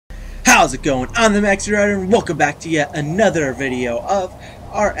How's it going? I'm the MaxxiWriter and welcome back to yet another video of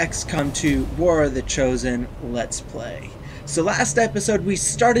our XCOM 2 War of the Chosen Let's Play. So last episode we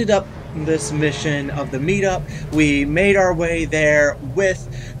started up this mission of the Meetup. We made our way there with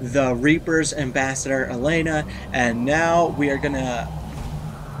the Reaper's Ambassador Elena, and now we are gonna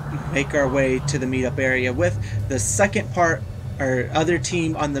make our way to the Meetup area with the second part, our other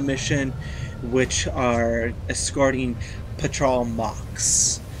team on the mission, which are escorting Patrol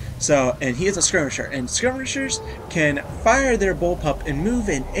Mox. So, and he is a skirmisher, and skirmishers can fire their bullpup and move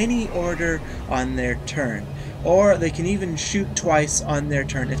in any order on their turn, or they can even shoot twice on their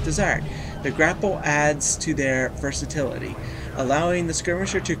turn if desired. The grapple adds to their versatility, allowing the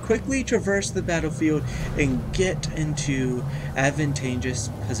skirmisher to quickly traverse the battlefield and get into advantageous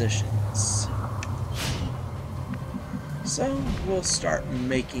positions. So, we'll start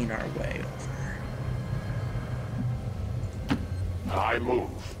making our way over. I move.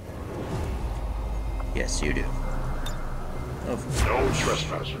 Yes, you do. Over. No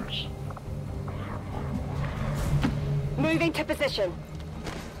trespassers. Moving to position.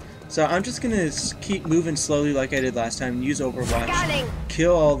 So I'm just gonna keep moving slowly like I did last time. Use Overwatch. Scanning.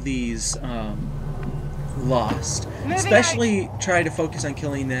 Kill all these lost. Especially try to focus on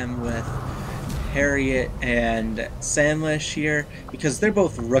killing them with Harriet and Sandlish here, because they're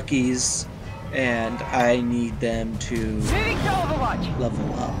both rookies and I need them to Moving to Overwatch.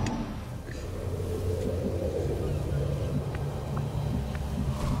 level up.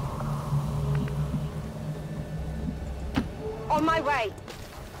 On my way.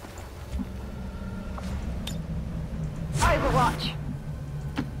 Overwatch.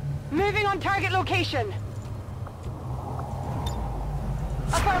 Moving on target location.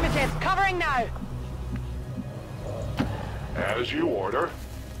 Affirmative. Covering now. As you order.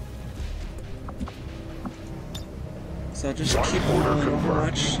 So I'll just keep on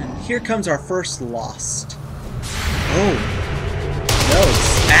Overwatch. And here comes our first lost. Oh. No,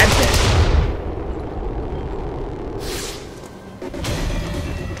 it's Advent.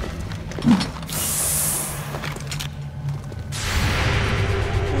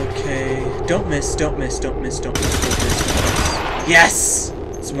 Okay. Don't miss, don't miss, don't miss, don't miss, don't miss, don't miss. Yes!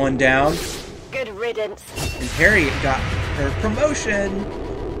 It's one down. Good riddance. And Harriet got her promotion.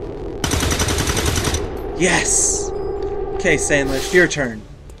 Yes! Okay, Sandlish, your turn.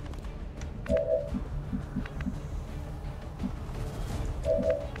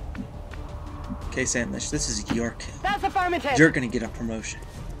 Okay, Sandlish, this is your kill. That's affirmative. You're gonna get a promotion.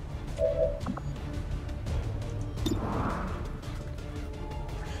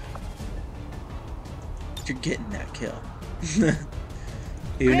 You're getting that kill.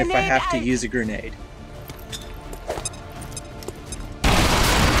 Even if I have to use a grenade.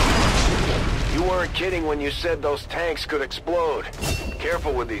 You weren't kidding when you said those tanks could explode.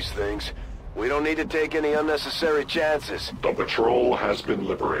 Careful with these things. We don't need to take any unnecessary chances. The patrol has been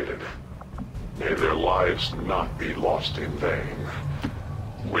liberated. May their lives not be lost in vain.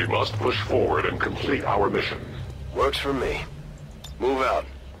 We must push forward and complete our mission. Works for me. Move out.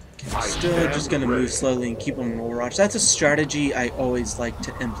 I'm still just gonna move slowly and keep them in Overwatch. That's a strategy I always like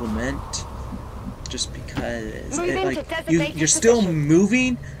to implement, just because you're still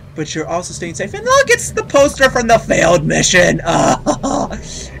moving, but you're also staying safe. And look, it's the poster from the failed mission.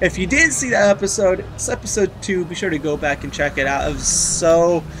 If you didn't see that episode, it's episode 2. Be sure to go back and check it out. It was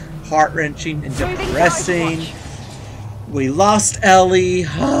so heart-wrenching and depressing. We lost Ellie.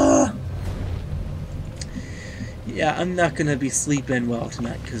 Yeah, I'm not gonna be sleeping well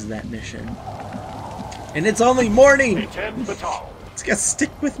tonight because of that mission. And it's only morning! It's gonna stick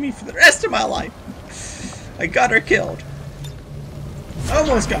with me for the rest of my life. I got her killed.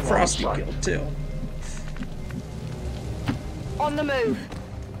 Almost got Frosty killed too. On the move.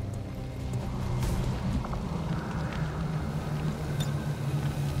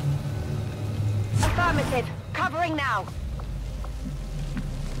 Affirmative. Covering now.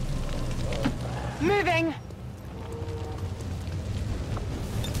 Moving.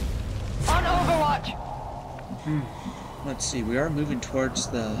 On Overwatch. Let's see, we are moving towards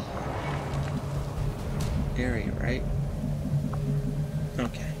the area, right?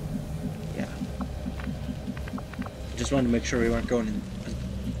 Okay. Yeah. Just wanted to make sure we weren't going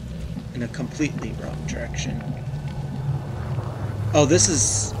in a completely wrong direction. Oh, this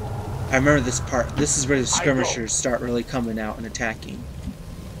is... I remember this part. This is where the skirmishers start really coming out and attacking.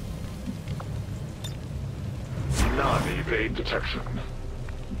 Non-evade detection.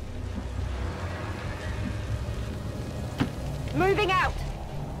 Moving out.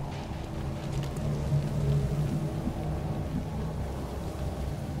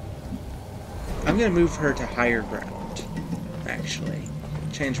 I'm gonna move her to higher ground, actually.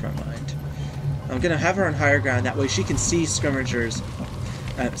 changed my mind. I'm gonna have her on higher ground. That way she can see skirmishers,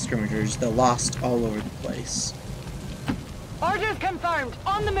 the lost all over the place. Orders confirmed.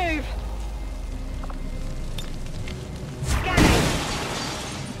 On the move. Scanning.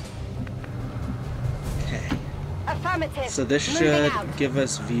 Okay. Affirmative. So this Moving should out. give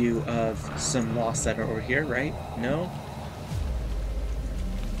us view of some lost that are over here, right? No?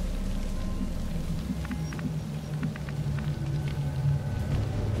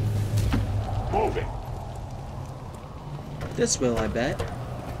 Moving. This will, I bet.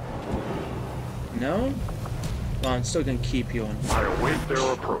 No? Well, I'm still gonna keep you on. I await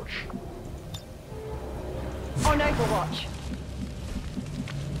their approach. On overwatch.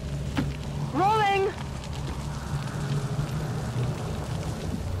 Rolling.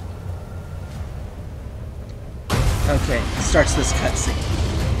 Okay, starts this cutscene.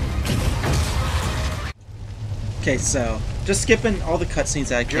 Okay, so just skipping all the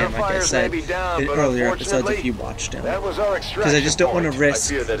cutscenes I can, like I Purifiers said may be down, in but earlier episodes if unfortunately, you watched them. That was our Because I just don't want to point. risk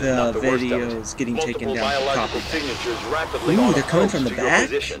fear that the is not the worst of it. videos getting taken Multiple down for biological copyright. signatures rapidly Ooh, on they're coming approach from the to your back?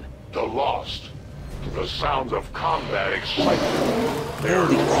 position. The lost. The sounds of combat excitement. They're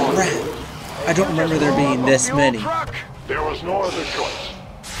Holy gone. crap! I don't remember there being this many. Truck. There was no other choice.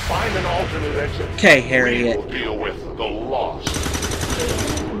 Find an alternate exit. Okay, We Harriet. will deal with the lost.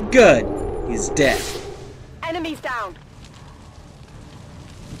 Good. He's dead. Enemies down.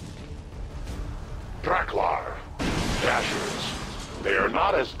 Draklar. Dashers. They are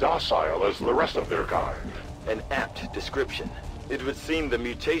not as docile as the rest of their kind. An apt description. It would seem the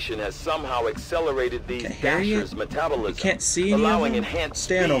mutation has somehow accelerated these Okay, Harriet, Dashers' metabolism, you can't see any of allowing them? enhanced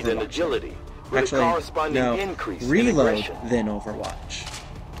Stay on speed and Overwatch. agility, with a Actually, corresponding no. increase in Reload, aggression. then Overwatch.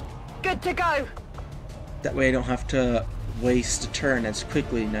 Good to go. That way I don't have to waste a turn as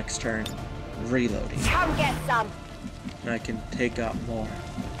quickly next turn reloading. Come get some. And I can take out more.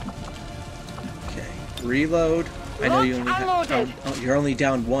 Okay, reload. I know you only Loaded. you're only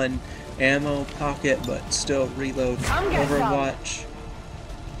down one ammo pocket, but still reload. Come get some. Overwatch.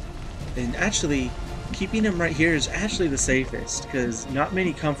 And actually, keeping them right here is actually the safest, because not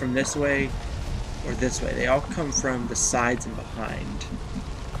many come from this way or this way. They all come from the sides and behind.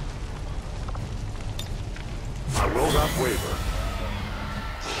 I will not waver.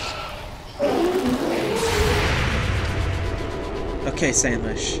 Okay,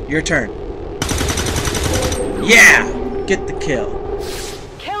 Sandwich, your turn. Yeah! Get the kill.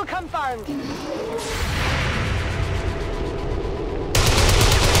 Kill confirmed.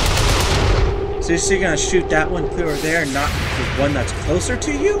 So you're gonna shoot that one clear over there and not the one that's closer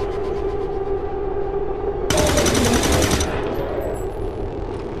to you?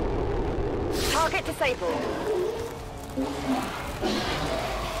 Target disabled.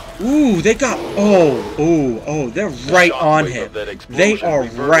 Ooh, they got... Oh, they're right on Shockwave him. of that explosion They are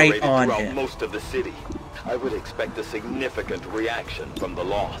right reverberated on throughout him. most of the city. I would expect a significant reaction from the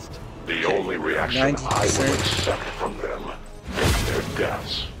lost. The only reaction I 90%. will accept from them is their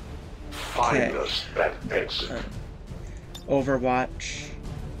deaths. Find Okay. us that exit. Overwatch.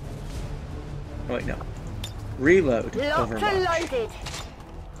 Oh, wait, no. Reload. Locked and Overwatch. loaded.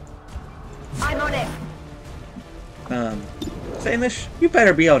 I'm on it. Samish, you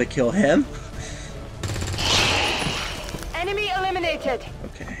better be able to kill him. Enemy eliminated.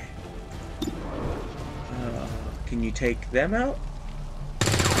 Okay. Can you take them out?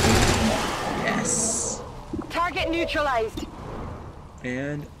 Yes. Target neutralized.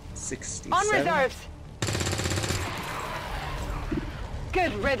 And 67. On reserves.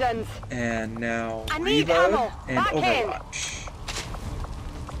 Good riddance. And now I need reload ammo. and Back in. Overwatch.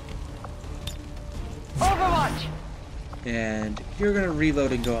 Overwatch. And you're gonna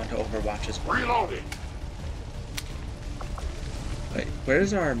reload and go onto Overwatch as well. Reloading. Wait,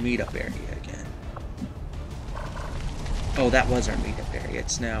 where's our meetup area again? Oh, that was our meetup area.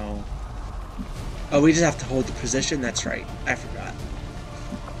 It's now... Oh, we just have to hold the position? That's right. I forgot.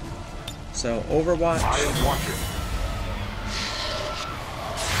 So, Overwatch. I am watching.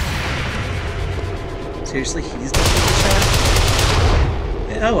 Seriously, he's the shot?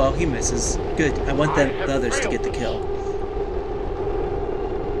 Oh well, he misses. Good. I want the others to get the kill.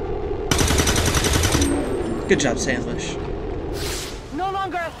 Good job, Sandwich. No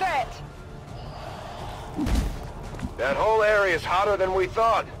longer a threat. That whole area is hotter than we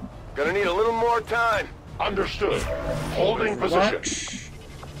thought. Gonna need a little more time. Understood. Holding position. Watch.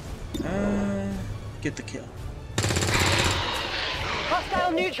 Get the kill.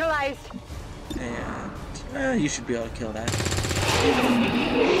 Hostile neutralized. And you should be able to kill that.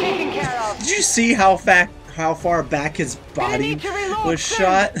 Taken care of. Did you see how far back his body need to reload was soon.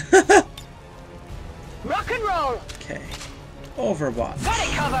 shot? Rock and roll. Okay. Overwatch. Got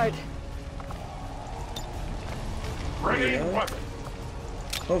it covered. Bringing weapon.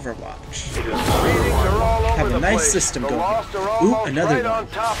 Overwatch. Readings are all over Have a the nice place. system The going. Lost are Ooh, almost another right one. on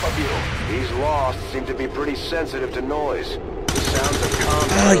top of you. These Lost seem to be pretty sensitive to noise. The sounds of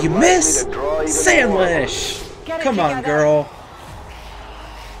combat Oh, are you likely miss! to draw even more. Sandwich! Get it Come on, together. girl.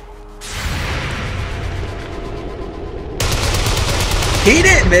 He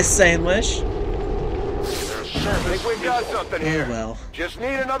didn't miss Sandwich. Their I service think we've got something Oh here. well. Just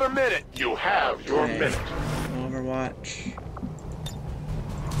need another minute. You have your Okay. minute. Overwatch.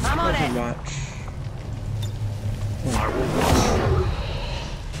 I'm on it. Overwatch. I will watch.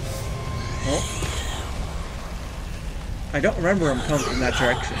 Oh. I don't remember him coming from that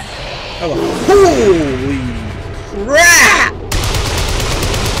direction. Oh well. Holy crap!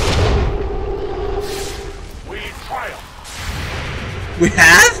 We triumph. We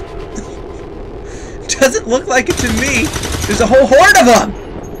have? Doesn't look like it to me. There's a whole horde of them!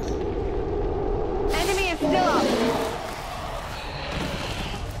 Enemy is still up.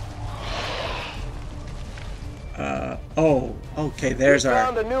 Oh, okay, there's We our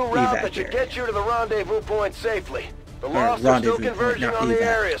found a new route that should evac get you to the rendezvous point safely. The Or Lost are still rendezvous point, converging not on the evac.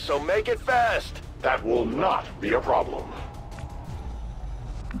 area, so make it fast. That will not be a problem.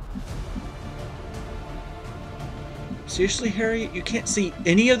 Seriously, Harry? You can't see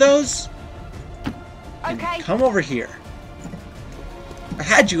any of those? Okay. Come over here. I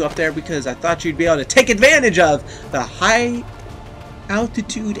had you up there because I thought you'd be able to take advantage of the high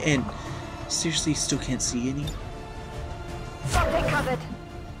altitude and seriously still can't see any. Got it covered.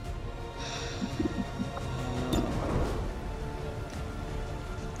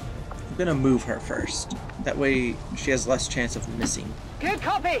 I'm gonna move her first. That way she has less chance of missing. Good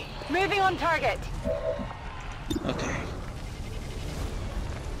copy. Moving on target. Okay.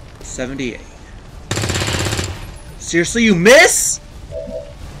 78. Seriously, you miss?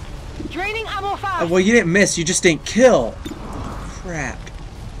 Draining ammo fast. Well, you didn't miss, you just didn't kill. Crap.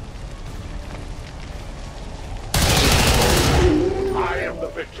 I am the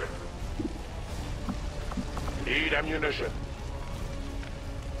victor. Need ammunition.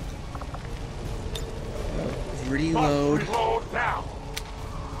 Reload. Must reload now.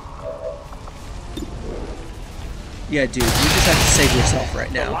 Yeah, dude, you just have to save yourself right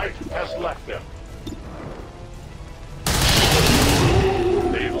The now. light has left them.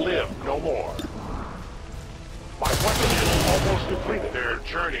 They live no more. My weapon is almost depleted. Their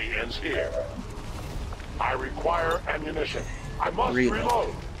journey ends here. I require ammunition. I must Reload.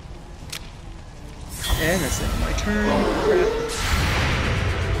 reload. And that's it. My turn. Crap.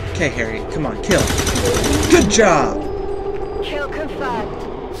 Okay, Harry, come on, kill. Good job! Kill confirmed.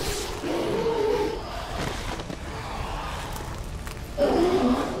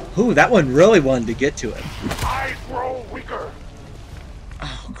 Ooh, that one really wanted to get to him. I grow weaker.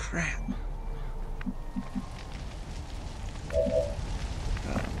 Oh, crap.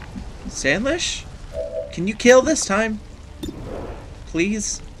 Sandlish? Can you kill this time?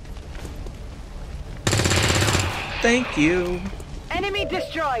 Please? Thank you. Enemy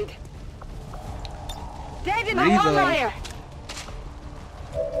destroyed. Dead in the Reload. fire.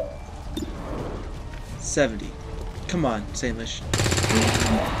 70. Come on, Sandlish.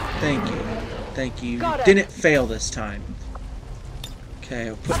 Thank you. Thank you. Got You it. didn't fail this time. Okay,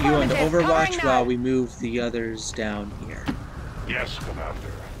 I'll put you into Affirmative. Overwatch Covering while that. we move the others down here. Yes,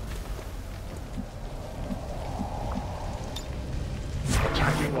 Commander.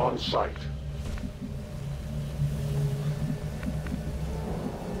 Attacking on sight.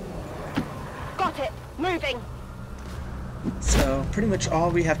 Got it. Moving. So, pretty much all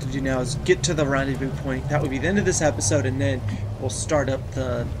we have to do now is get to the rendezvous point. That would be the end of this episode, and then we'll start up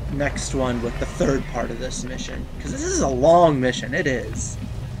the next one with the third part of this mission. Because this is a long mission. It is.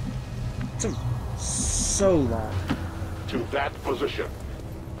 It's so long. To that position.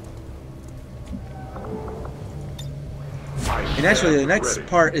 And actually, the next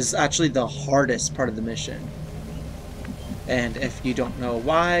part is actually the hardest part of the mission. And if you don't know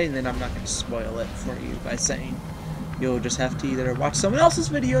why, then I'm not going to spoil it for you by saying. You'll just have to either watch someone else's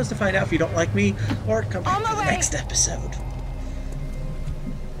videos to find out if you don't like me, or come back On to my the way. next episode.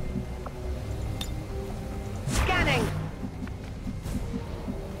 Scanning.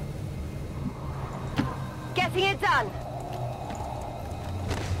 Getting it done.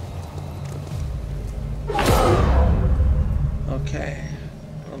 Okay.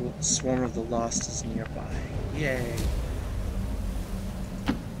 A swarm of the Lost is nearby. Yay.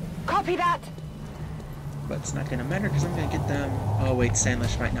 Copy that. But it's not gonna matter because I'm gonna get them. Oh wait,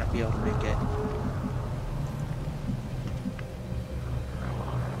 Sandlish might not be able to make it.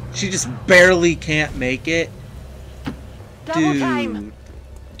 She just barely can't make it. Double time.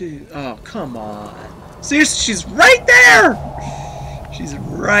 Dude, oh, come on. Seriously, she's right there! She's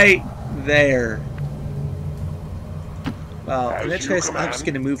right there. Well, in this case, I'm just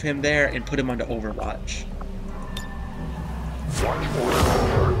going to move him there and put him onto Overwatch.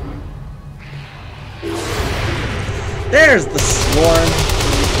 There's the swarm.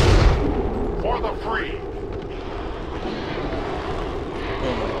 For the free.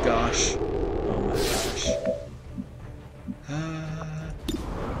 Oh my gosh. Oh my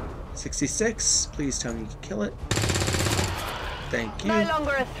gosh. 66. Please tell me you can kill it. Thank you. No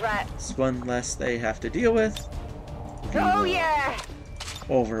longer a threat. It's one less they have to deal with. Oh yeah.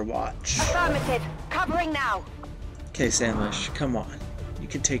 Overwatch. Affirmative. Covering now. Okay, Sandlish, come on. You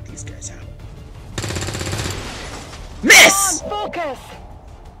can take these guys out. Miss! Come on, focus.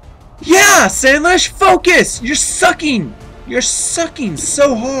 Yeah, Sandlish, focus! You're sucking! You're sucking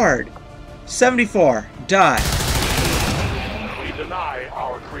so hard. 74. Die. We deny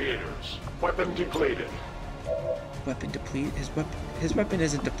our creators. Weapon depleted. Weapon depleted? His weapon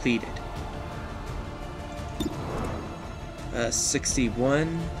isn't depleted.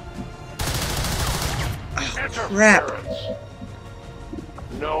 61. Oh, crap. Interference.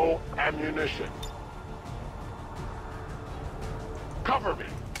 No ammunition. Cover me.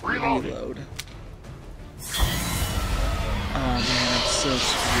 Reloading. Reload. Oh man, I'm so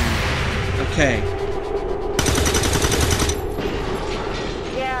screwed. Okay.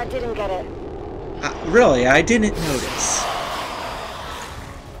 Yeah, I didn't get it. Really, I didn't notice.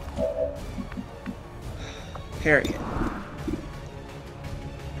 Harriet.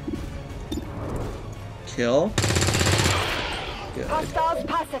 Kill. Good. Hostiles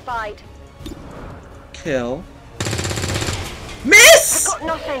pacified. Kill. Miss! Got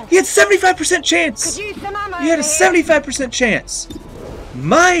nothing. You had 75% chance! Could use some ammo. You had a here. 75% chance!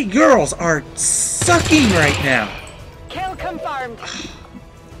 My girls are sucking right now! Kill confirmed.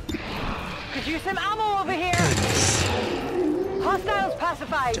 Could use some ammo over here. Goodness. Hostiles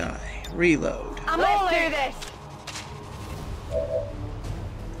pacified. Die. Reload. Let's do this.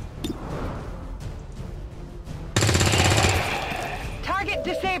 Target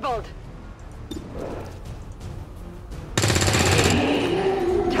disabled.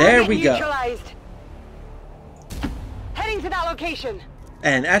 There we go. Neutralized. Heading to that location.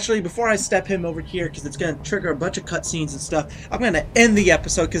 And actually, before I step him over here, because it's going to trigger a bunch of cutscenes and stuff, I'm going to end the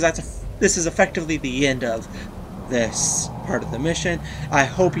episode, because this is effectively the end of this part of the mission. I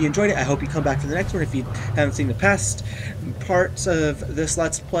hope you enjoyed it. I hope you come back for the next one. If you haven't seen the past parts of this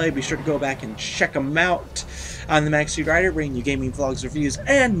Let's Play, be sure to go back and check them out on the MaxxiWriter, bringing you gaming vlogs, reviews,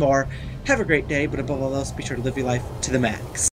 and more. Have a great day, but above all else, be sure to live your life to the max.